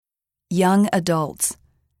Young Adults: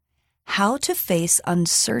 How to Face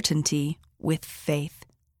Uncertainty with Faith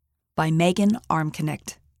by Megan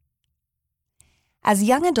Armknecht. As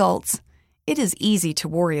young adults, it is easy to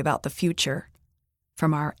worry about the future.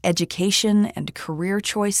 From our education and career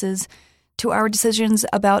choices to our decisions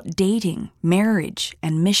about dating, marriage,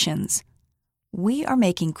 and missions, we are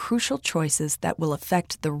making crucial choices that will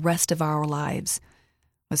affect the rest of our lives.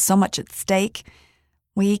 With so much at stake,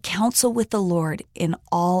 we counsel with the Lord in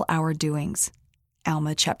all our doings.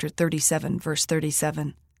 Alma chapter 37, verse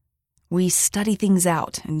 37. We study things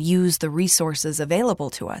out and use the resources available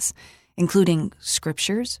to us, including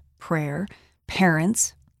scriptures, prayer,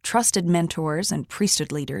 parents, trusted mentors and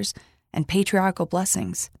priesthood leaders, and patriarchal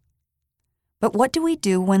blessings. But what do we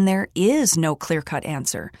do when there is no clear-cut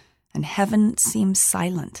answer and heaven seems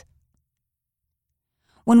silent?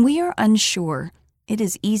 When we are unsure, it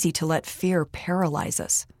is easy to let fear paralyze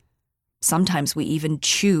us. Sometimes we even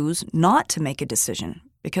choose not to make a decision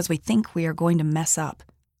because we think we are going to mess up.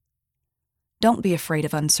 Don't be afraid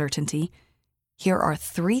of uncertainty. Here are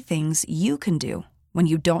 3 things you can do when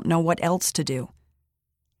you don't know what else to do.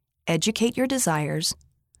 Educate your desires,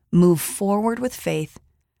 move forward with faith,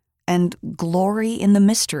 and glory in the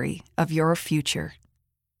mystery of your future.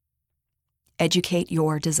 Educate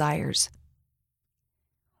your desires.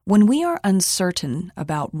 When we are uncertain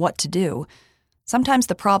about what to do, sometimes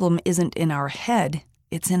the problem isn't in our head,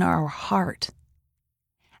 it's in our heart.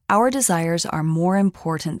 Our desires are more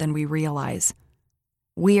important than we realize.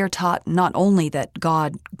 We are taught not only that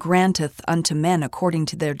God granteth unto men according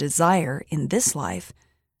to their desire in this life,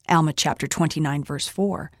 Alma chapter 29, verse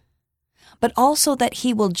 4, but also that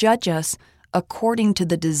He will judge us according to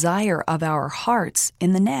the desire of our hearts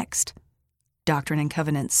in the next. Doctrine and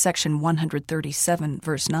Covenants, section 137,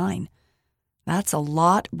 verse 9. That's a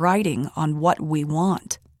lot writing on what we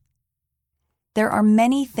want. There are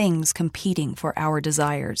many things competing for our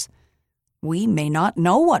desires. We may not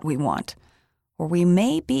know what we want, or we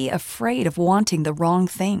may be afraid of wanting the wrong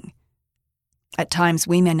thing. At times,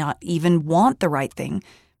 we may not even want the right thing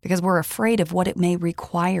because we're afraid of what it may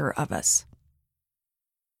require of us.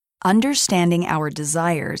 Understanding our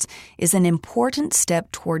desires is an important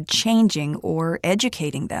step toward changing or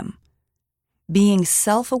educating them. Being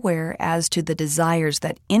self-aware as to the desires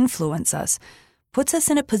that influence us puts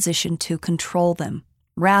us in a position to control them,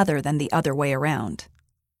 rather than the other way around.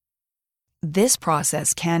 This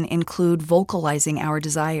process can include vocalizing our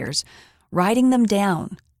desires, writing them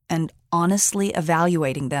down, and honestly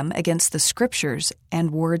evaluating them against the scriptures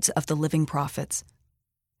and words of the living prophets.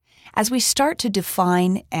 As we start to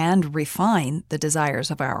define and refine the desires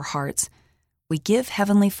of our hearts, we give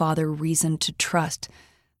Heavenly Father reason to trust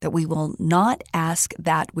that we will not ask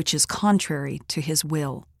that which is contrary to His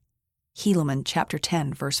will. Helaman chapter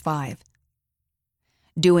 10, verse 5.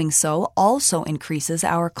 Doing so also increases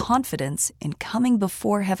our confidence in coming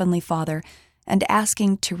before Heavenly Father and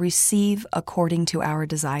asking to receive according to our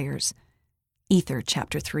desires. Ether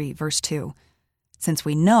chapter 3, verse 2. Since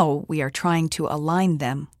we know we are trying to align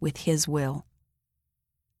them with His will.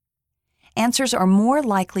 Answers are more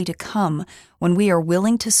likely to come when we are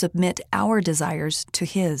willing to submit our desires to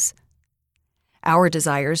His. Our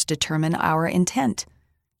desires determine our intent,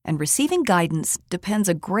 and receiving guidance depends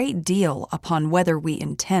a great deal upon whether we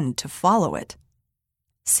intend to follow it.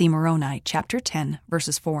 See Moroni chapter 10,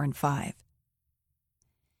 verses 4 and 5.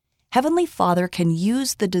 Heavenly Father can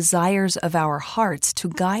use the desires of our hearts to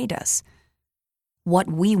guide us.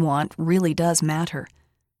 What we want really does matter.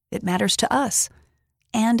 It matters to us,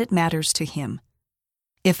 and it matters to Him.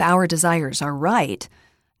 If our desires are right,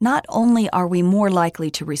 not only are we more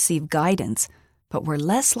likely to receive guidance, but we're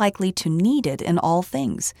less likely to need it in all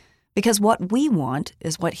things, because what we want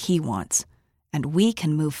is what He wants, and we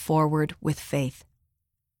can move forward with faith.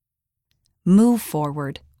 Move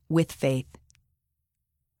forward with faith.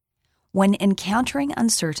 When encountering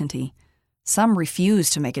uncertainty, some refuse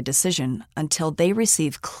to make a decision until they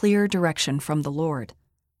receive clear direction from the Lord.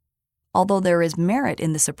 Although there is merit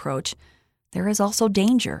in this approach, there is also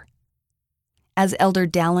danger. As Elder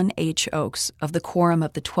Dallin H. Oakes of the Quorum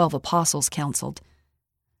of the 12 Apostles counseled,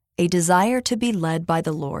 a desire to be led by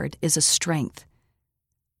the Lord is a strength,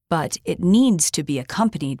 but it needs to be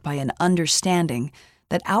accompanied by an understanding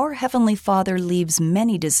that our Heavenly Father leaves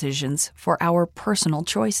many decisions for our personal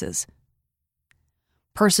choices.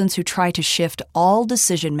 Persons who try to shift all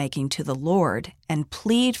decision-making to the Lord and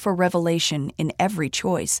plead for revelation in every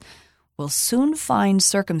choice will soon find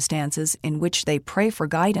circumstances in which they pray for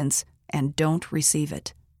guidance and don't receive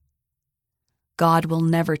it. God will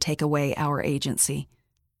never take away our agency.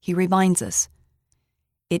 He reminds us,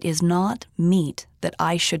 "It is not meet that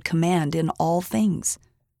I should command in all things."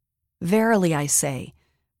 Verily I say,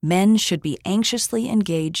 men should be anxiously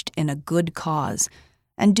engaged in a good cause,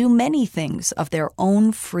 and do many things of their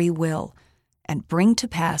own free will, and bring to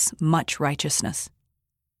pass much righteousness.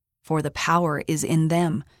 For the power is in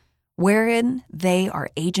them, wherein they are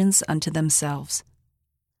agents unto themselves.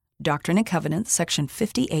 Doctrine and Covenants, section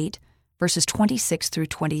 58, verses 26 through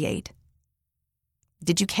 28.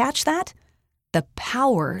 Did you catch that? The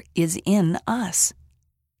power is in us.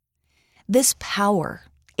 This power,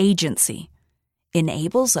 agency,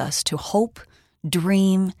 enables us to hope,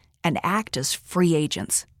 dream, and act as free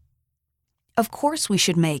agents. Of course, we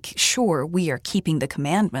should make sure we are keeping the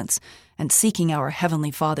commandments and seeking our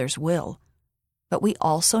Heavenly Father's will, but we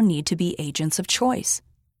also need to be agents of choice.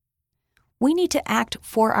 We need to act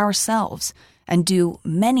for ourselves and do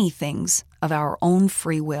many things of our own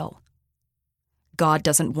free will. God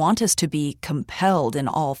doesn't want us to be compelled in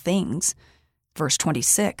all things. Verse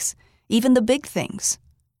 26, even the big things,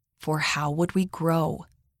 for how would we grow?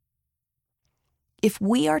 If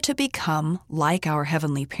we are to become like our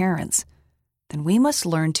heavenly parents, then we must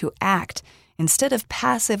learn to act instead of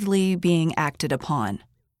passively being acted upon.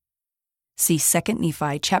 See 2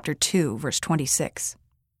 Nephi chapter 2, verse 26.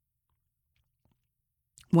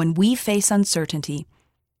 When we face uncertainty,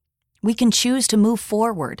 we can choose to move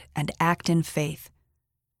forward and act in faith.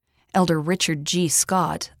 Elder Richard G.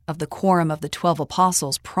 Scott of the Quorum of the 12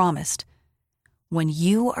 Apostles promised, "When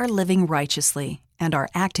you are living righteously and are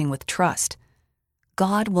acting with trust,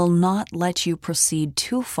 God will not let you proceed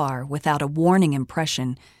too far without a warning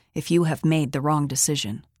impression if you have made the wrong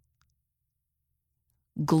decision."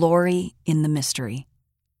 Glory in the mystery.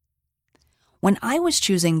 When I was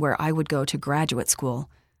choosing where I would go to graduate school,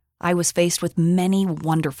 I was faced with many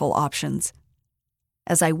wonderful options.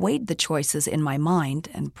 As I weighed the choices in my mind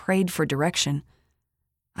and prayed for direction,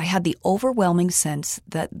 I had the overwhelming sense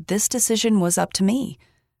that this decision was up to me.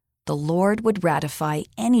 The Lord would ratify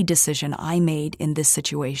any decision I made in this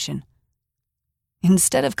situation.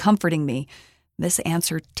 Instead of comforting me, this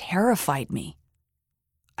answer terrified me.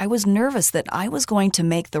 I was nervous that I was going to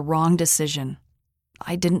make the wrong decision.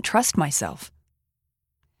 I didn't trust myself.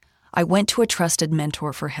 I went to a trusted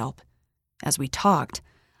mentor for help. As we talked,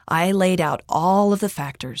 I laid out all of the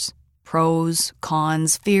factors, pros,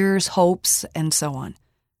 cons, fears, hopes, and so on.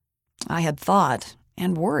 I had thought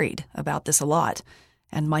and worried about this a lot,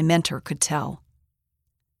 and my mentor could tell.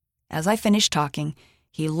 As I finished talking,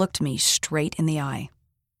 he looked me straight in the eye.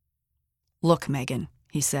 "Look, Megan,"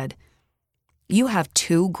 he said, "you have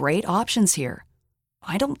two great options here.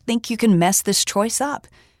 I don't think you can mess this choice up.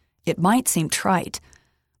 It might seem trite,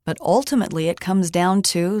 but ultimately it comes down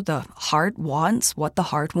to the heart wants what the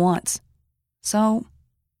heart wants. So,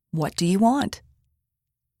 what do you want?"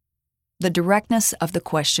 The directness of the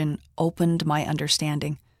question opened my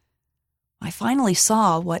understanding. I finally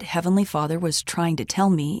saw what Heavenly Father was trying to tell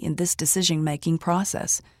me in this decision-making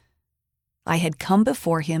process. I had come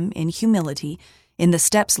before Him in humility in the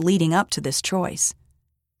steps leading up to this choice.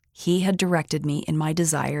 He had directed me in my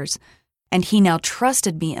desires, and He now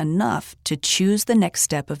trusted me enough to choose the next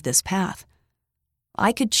step of this path.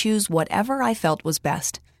 I could choose whatever I felt was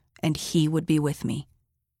best, and He would be with me.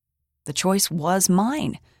 The choice was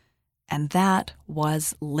mine, and that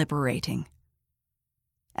was liberating.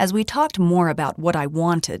 As we talked more about what I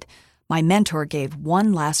wanted, my mentor gave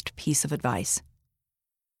one last piece of advice.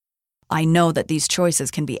 "I know that these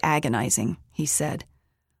choices can be agonizing," he said.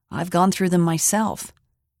 "I've gone through them myself.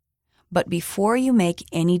 But before you make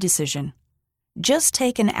any decision, just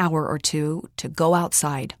take an hour or two to go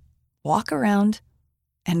outside, walk around,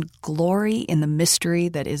 and glory in the mystery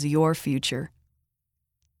that is your future."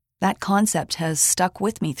 That concept has stuck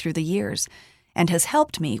with me through the years and has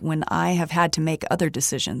helped me when I have had to make other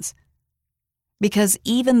decisions. Because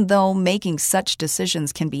even though making such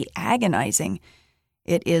decisions can be agonizing,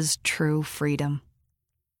 it is true freedom.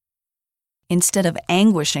 Instead of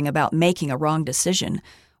anguishing about making a wrong decision,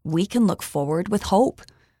 we can look forward with hope,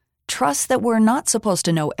 trust that we're not supposed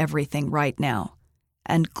to know everything right now,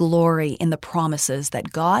 and glory in the promises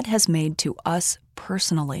that God has made to us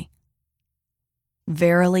personally.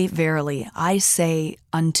 "Verily, verily, I say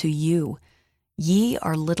unto you, ye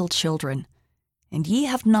are little children, and ye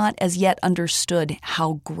have not as yet understood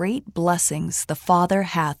how great blessings the Father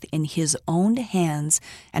hath in His own hands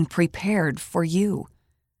and prepared for you.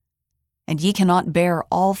 And ye cannot bear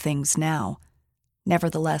all things now.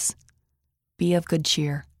 Nevertheless, be of good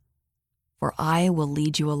cheer, for I will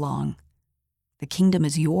lead you along. The kingdom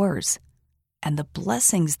is yours, and the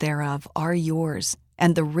blessings thereof are yours,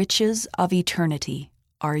 and the riches of eternity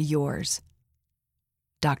are yours."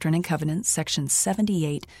 Doctrine and Covenants, section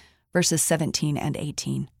 78, verses 17 and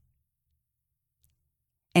 18.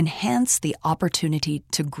 enhance the opportunity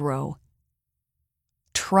to grow.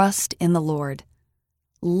 Trust in the Lord.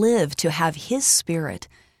 Live to have His Spirit,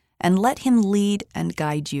 and let Him lead and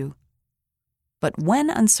guide you. But when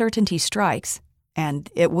uncertainty strikes, and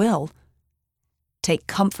it will, take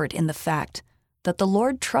comfort in the fact that the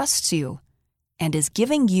Lord trusts you and is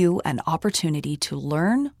giving you an opportunity to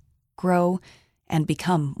learn, grow, and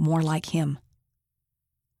become more like Him.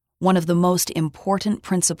 One of the most important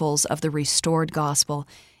principles of the restored gospel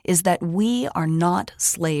is that we are not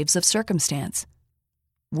slaves of circumstance.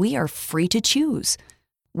 We are free to choose,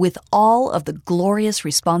 with all of the glorious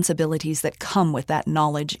responsibilities that come with that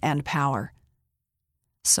knowledge and power.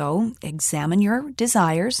 So, examine your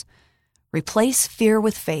desires, replace fear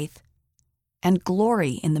with faith, and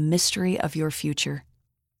glory in the mystery of your future.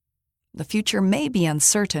 The future may be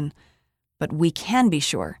uncertain, but we can be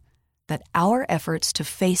sure that our efforts to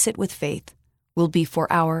face it with faith will be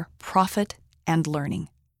for our profit and learning.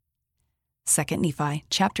 2 Nephi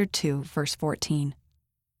chapter 2, verse 14.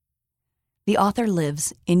 The author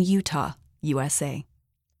lives in Utah, USA.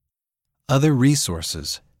 Other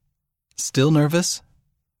resources. Still nervous?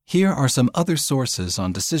 Here are some other sources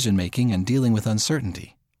on decision-making and dealing with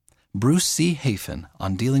uncertainty. Bruce C. Hafen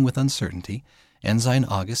on Dealing with Uncertainty, Ensign,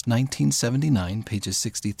 August 1979, pages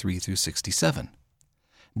 63 through 67.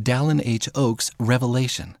 Dallin H. Oaks,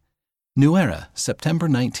 Revelation. New Era, September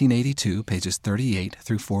 1982, pages 38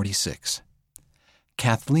 through 46.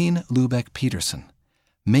 Kathleen Lubeck Peterson,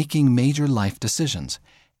 Making Major Life Decisions,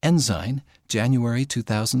 Ensign, January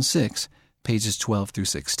 2006, pages 12 through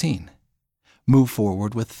 16. Move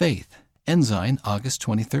Forward with Faith, Ensign, August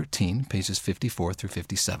 2013, pages 54 through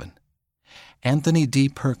 57. Anthony D.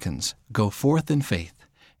 Perkins, Go Forth in Faith,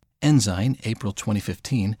 Ensign, April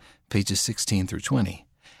 2015, pages 16 through 20.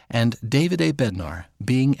 And David A. Bednar,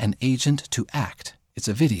 Being an Agent to Act. It's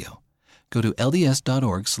a video. Go to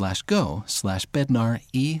lds.org/go/Bednar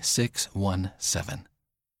E617.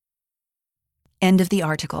 End of the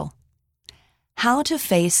article. How to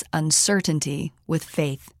Face Uncertainty with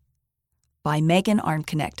Faith by Megan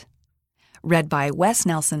Armknecht. Read by Wes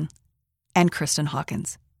Nelson and Kristen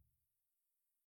Hawkins.